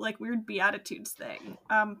sort of like weird Beatitudes thing.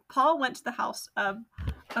 Paul went to the house of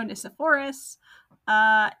Onesiphorus,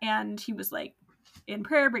 and he was like in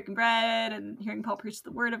prayer, breaking bread, and hearing Paul preach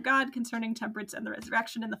the word of God concerning temperance and the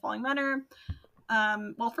resurrection in the following manner.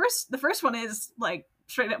 The first one is like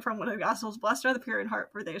straight up from one of the Gospels. Blessed are the pure in heart,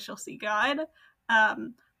 for they shall see God.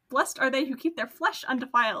 Blessed are they who keep their flesh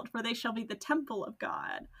undefiled, for they shall be the temple of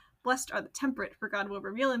God. Blessed are the temperate, for God will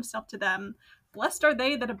reveal himself to them. Blessed are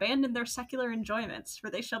they that abandon their secular enjoyments,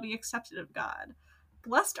 for they shall be accepted of God.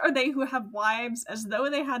 Blessed are they who have wives as though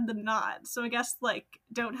they had them not. So I guess, like,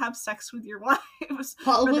 don't have sex with your wives.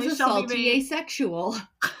 Paul was a salty asexual.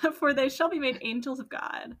 For they shall be made angels of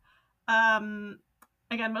God. Again,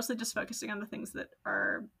 mostly just focusing on the things that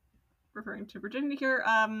are referring to virginity here.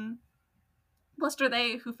 Blessed are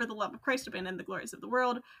they who for the love of Christ abandon the glories of the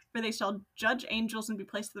world, for they shall judge angels and be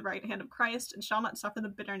placed at the right hand of Christ, and shall not suffer the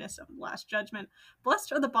bitterness of the last judgment.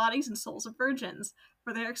 Blessed are the bodies and souls of virgins,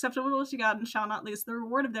 for they are acceptable to God and shall not lose the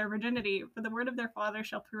reward of their virginity, for the word of their Father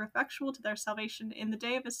shall prove effectual to their salvation in the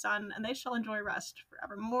day of his Son, and they shall enjoy rest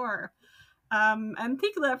forevermore. And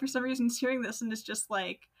Thecla, for some reason, is hearing this and is just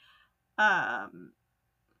like,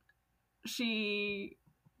 she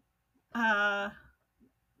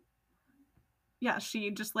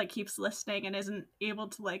just like keeps listening and isn't able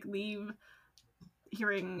to like leave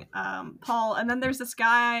hearing Paul. And then there's this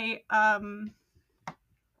guy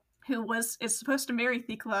who is supposed to marry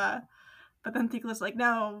Thecla, but then Thecla's like,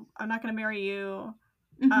 no, I'm not gonna marry you.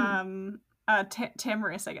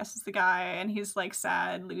 Tamaris, I guess, is the guy, and he's like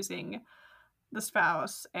sad losing the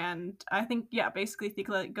spouse. And I think, basically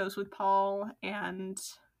Thecla goes with Paul, and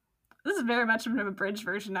this is very much of an abridged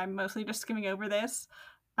version. I'm mostly just skimming over this.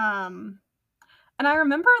 And I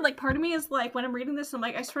remember, like, part of me is like, when I'm reading this, I'm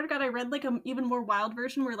like, I swear to God, I read like an even more wild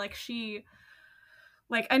version where like she,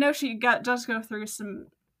 like, I know she does go through some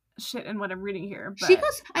shit in what I'm reading here, but she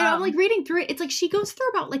goes, I'm like reading through it, it's like she goes through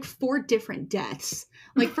about like 4 different deaths.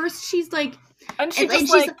 Like first she's like, and she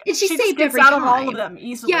saved every out time. Of all of them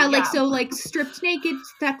easily. Like so, like stripped naked,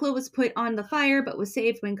 Thecla was put on the fire, but was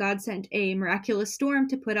saved when God sent a miraculous storm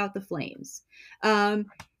to put out the flames.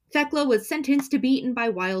 Thecla was sentenced to be eaten by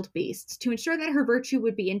wild beasts. To ensure that her virtue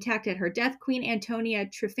would be intact at her death, Queen Antonia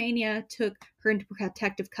Tryphania took her into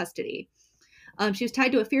protective custody. She was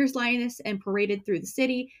tied to a fierce lioness and paraded through the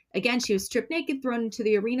city. Again, she was stripped naked, thrown into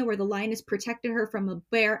the arena where the lioness protected her from a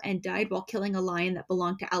bear, and died while killing a lion that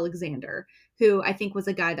belonged to Alexander, who I think was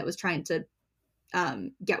a guy that was trying to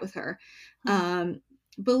get with her.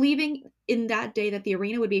 Believing in that day that the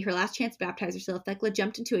arena would be her last chance to baptize herself, Thecla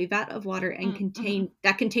jumped into a vat of water and contained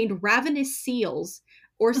ravenous seals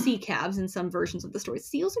or sea calves in some versions of the story.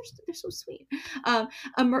 Seals they're so sweet. A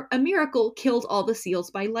miracle killed all the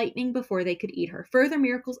seals by lightning before they could eat her. Further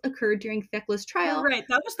miracles occurred during Thecla's trial. Oh, right,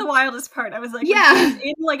 that was the wildest part. I was like, when she was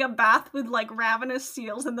in like a bath with like ravenous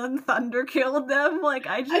seals and then thunder killed them. Like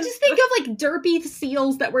I just think of like derpy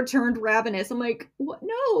seals that were turned ravenous. I'm like, what?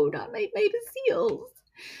 No, not my baby seals.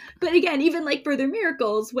 But again, even like further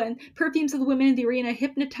miracles, when perfumes of the women in the arena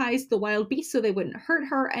hypnotized the wild beasts so they wouldn't hurt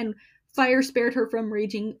her, and fire spared her from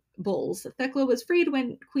raging bulls. Thecla was freed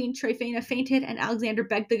when Queen Tryphania fainted, and Alexander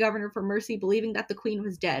begged the governor for mercy, believing that the queen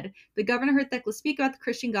was dead. The governor heard Thecla speak about the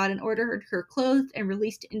Christian God and ordered her clothed and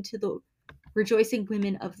released into the rejoicing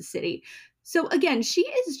women of the city. So again, she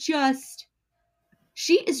is just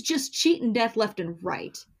cheating death left and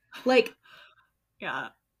right. Like, yeah.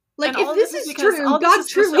 Like, if this is true, God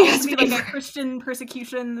truly has to be like a Christian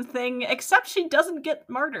persecution thing, except she doesn't get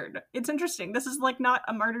martyred. It's interesting. This is like not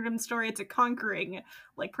a martyrdom story, it's a conquering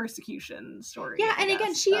like persecution story. Yeah, and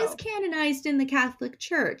again, she is canonized in the Catholic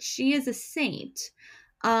Church. She is a saint.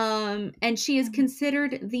 And she is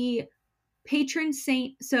considered the patron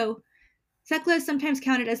saint. So Thecla is sometimes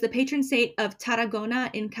counted as the patron saint of Tarragona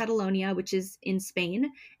in Catalonia, which is in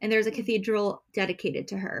Spain, and there's a cathedral dedicated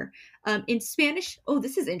to her. In Spanish,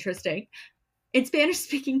 this is interesting. In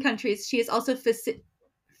Spanish-speaking countries, she is also facetiously.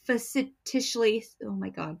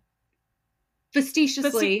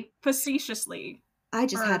 I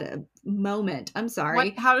just had a moment. I'm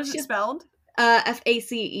sorry. How is it spelled?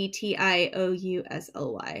 Facetiously.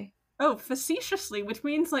 Oh, facetiously, which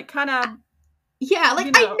means like kind of. Yeah, like,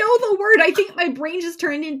 I know the word. I think my brain just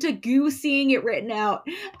turned into goo seeing it written out.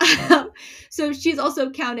 So she's also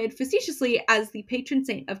counted facetiously as the patron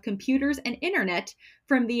saint of computers and internet,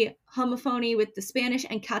 from the homophony with the Spanish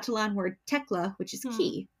and Catalan word tecla, which is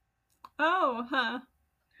key. Oh, huh.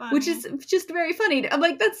 Funny. Which is just very funny. I'm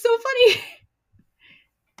like, that's so funny.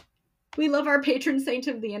 We love our patron saint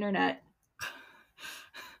of the internet.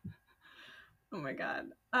 Oh my god.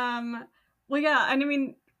 Well, yeah, and I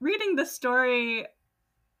mean, reading the story,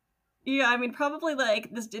 probably like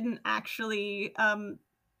this didn't actually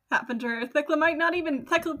happen to her. Thecla might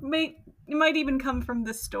even come from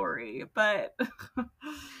this story, but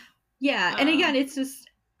yeah, and again, it's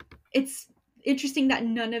interesting that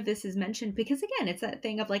none of this is mentioned, because again, it's that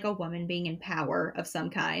thing of like a woman being in power of some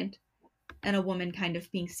kind, and a woman kind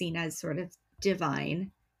of being seen as sort of divine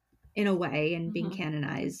in a way, and being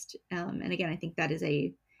canonized. And again, I think that is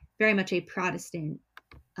very much a Protestant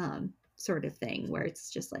sort of thing, where it's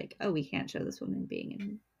just like, oh, we can't show this woman being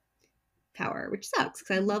in power, which sucks,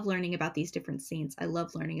 because I love learning about these different saints. I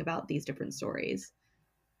love learning about these different stories.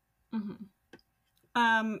 Right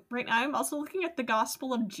now I'm also looking at the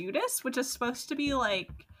Gospel of Judas, which is supposed to be like,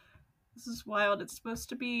 this is wild, it's supposed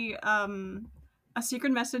to be A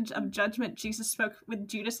secret message of judgment Jesus spoke with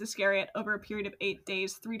Judas Iscariot over a period of 8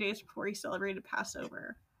 days, 3 days before he celebrated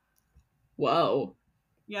Passover. Whoa.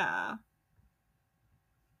 Yeah.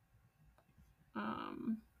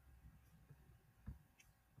 And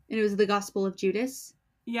it was the Gospel of Judas?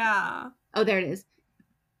 Yeah. Oh, there it is.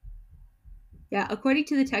 Yeah, according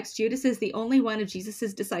to the text, Judas is the only one of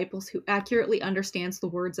Jesus' disciples who accurately understands the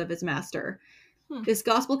words of his master. This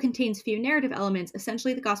gospel contains few narrative elements.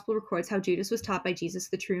 Essentially, the gospel records how Judas was taught by Jesus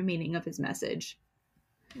the true meaning of his message.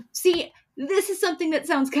 See, this is something that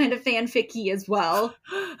sounds kind of fanficky as well.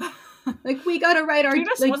 Like, we gotta write our...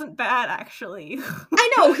 Judas like, wasn't bad, actually.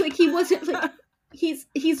 I know, like, he wasn't, like...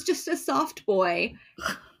 He's just a soft boy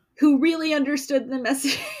who really understood the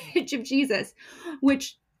message of Jesus,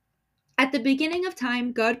 which... At the beginning of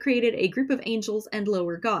time, God created a group of angels and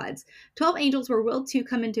lower gods. 12 angels were willed to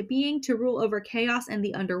come into being to rule over chaos and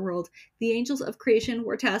the underworld. The angels of creation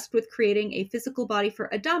were tasked with creating a physical body for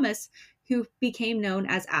Adamus, who became known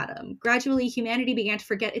as Adam. Gradually, humanity began to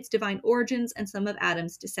forget its divine origins, and some of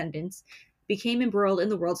Adam's descendants became embroiled in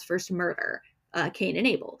the world's first murder. Cain and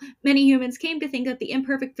Abel. Many humans came to think that the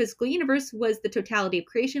imperfect physical universe was the totality of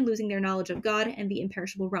creation, losing their knowledge of God and the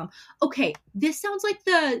imperishable realm. Okay, this sounds like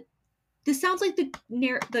the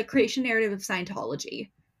creation narrative of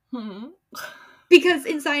Scientology. Because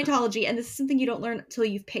in Scientology, and this is something you don't learn until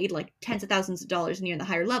you've paid like tens of thousands of dollars and you're in the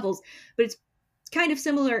higher levels, but it's kind of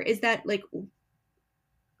similar, is that like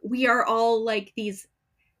we are all like these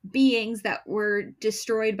beings that were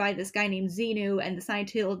destroyed by this guy named Xenu, and the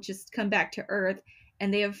Scientologists come back to Earth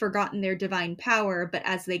and they have forgotten their divine power, but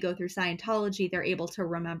as they go through Scientology, they're able to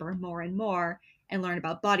remember more and more and learn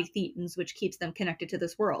about body thetans, which keeps them connected to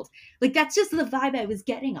this world. Like, that's just the vibe I was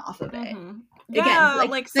getting off of it. Yeah, again,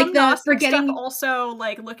 like some the Gnostic forgetting stuff also,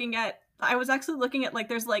 like, I was actually looking at, like,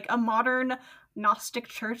 there's, like, a modern Gnostic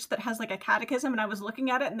church that has, like, a catechism, and I was looking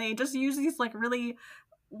at it, and they just use these, like, really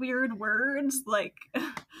weird words, like,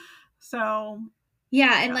 so...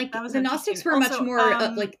 Yeah, and, like, the Gnostics were also, much more,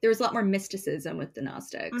 like, there was a lot more mysticism with the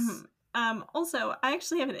Gnostics. Also, I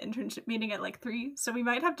actually have an internship meeting at, like, 3, so we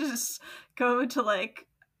might have to just go to, like,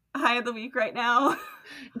 High of the Week right now.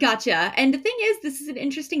 Gotcha. And the thing is, this is an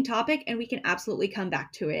interesting topic, and we can absolutely come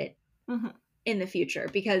back to it in the future,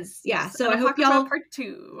 because, yeah, yes, so I hope y'all... Part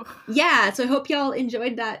 2. Yeah, so I hope y'all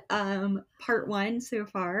enjoyed that part 1 so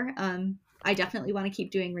far. I definitely want to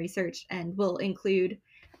keep doing research, and we'll include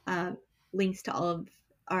links to all of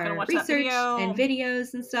our research and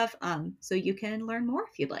videos and stuff, so you can learn more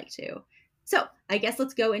if you'd like to. So I guess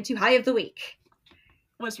let's go into High of the Week.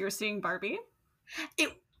 Was yours seeing Barbie?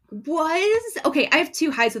 It was. Okay, I have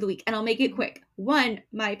 2 highs of the week, and I'll make it quick. One,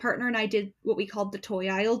 my partner and I did what we called the toy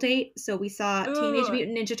aisle date, so we saw Teenage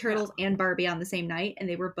Mutant Ninja Turtles and Barbie on the same night, and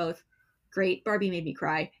they were both great. Barbie made me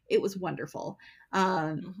cry. It was wonderful.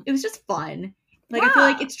 It was just fun. Like, I feel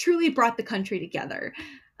like it's truly brought the country together.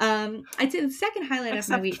 I'd say the second highlight of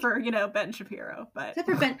my week, except for, Ben Shapiro, but except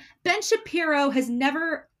for Ben Shapiro has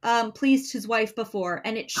never pleased his wife before,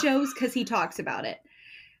 and it shows because he talks about it.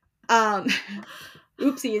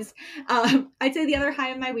 Oopsies. I'd say the other high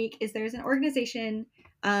of my week is there's an organization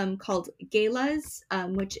called Galas,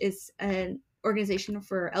 which is an organization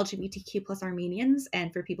for LGBTQ plus Armenians.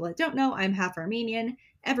 And for people that don't know, I'm half Armenian.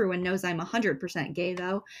 Everyone knows I'm 100% gay,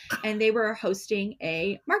 though. And they were hosting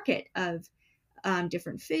a market of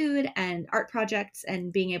different food and art projects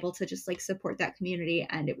and being able to just like support that community.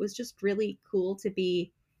 And it was just really cool to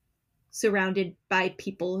be surrounded by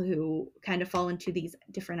people who kind of fall into these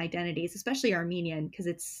different identities, especially Armenian, because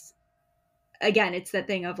it's that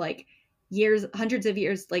thing of like hundreds of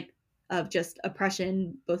years like of just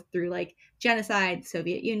oppression, both through like genocide,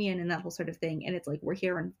 Soviet Union, and that whole sort of thing. And it's like we're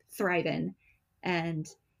here and thriving. And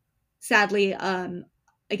sadly,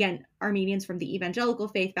 again, Armenians from the evangelical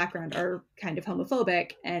faith background are kind of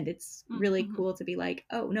homophobic, and it's really cool to be like,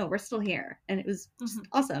 oh no, we're still here. And it was just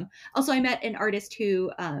awesome. Also, I met an artist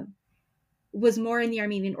who was more in the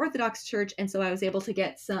Armenian Orthodox Church, and so I was able to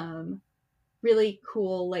get some really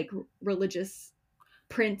cool like religious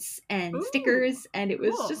prints and stickers, and it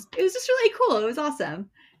was just really cool. It was awesome.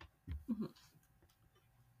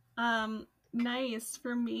 Nice.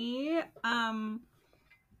 For me,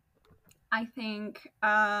 I think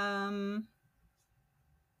I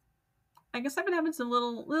guess I've been having some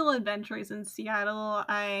little adventures in Seattle.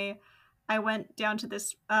 I went down to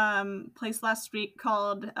this place last week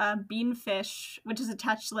called Beanfish, which is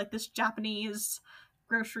attached to like this Japanese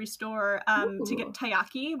grocery store to get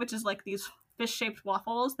taiyaki, which is like these fish-shaped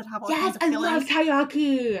waffles that have all Yes, kinds of I fillings. love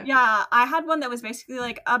taiyaki. Yeah, I had one that was basically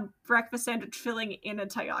like a breakfast sandwich filling in a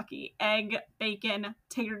taiyaki. Egg, bacon,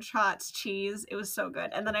 tater tots, cheese. It was so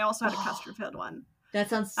good. And then I also had a custard-filled one. That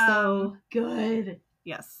sounds so good.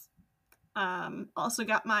 Yes. Also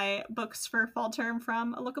got my books for fall term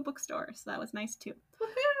from a local bookstore, so that was nice too.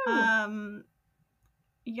 Woohoo!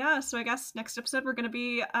 Yeah, so I guess next episode we're going to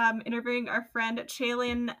be interviewing our friend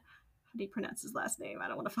Chalin. How do you pronounce his last name? I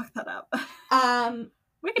don't want to fuck that up.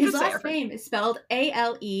 We can his just say last name is spelled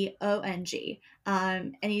Aleong.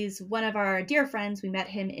 And he's one of our dear friends. We met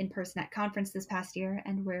him in person at conference this past year,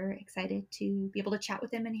 and we're excited to be able to chat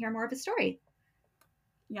with him and hear more of his story.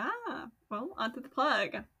 Yeah, well, on to the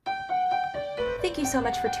plug. Thank you so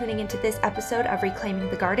much for tuning into this episode of Reclaiming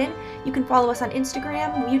the Garden. You can follow us on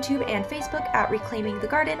Instagram, YouTube, and Facebook at Reclaiming the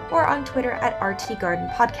Garden, or on Twitter at RT Garden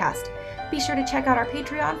Podcast. Be sure to check out our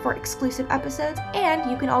Patreon for exclusive episodes, and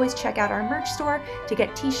you can always check out our merch store to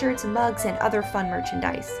get t-shirts, mugs, and other fun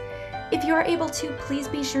merchandise. If you are able to, please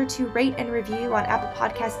be sure to rate and review on Apple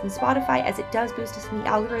Podcasts and Spotify, as it does boost us in the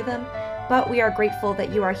algorithm. But we are grateful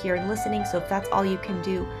that you are here and listening, so if that's all you can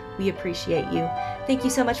do, we appreciate you. Thank you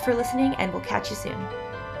so much for listening, and we'll catch you soon.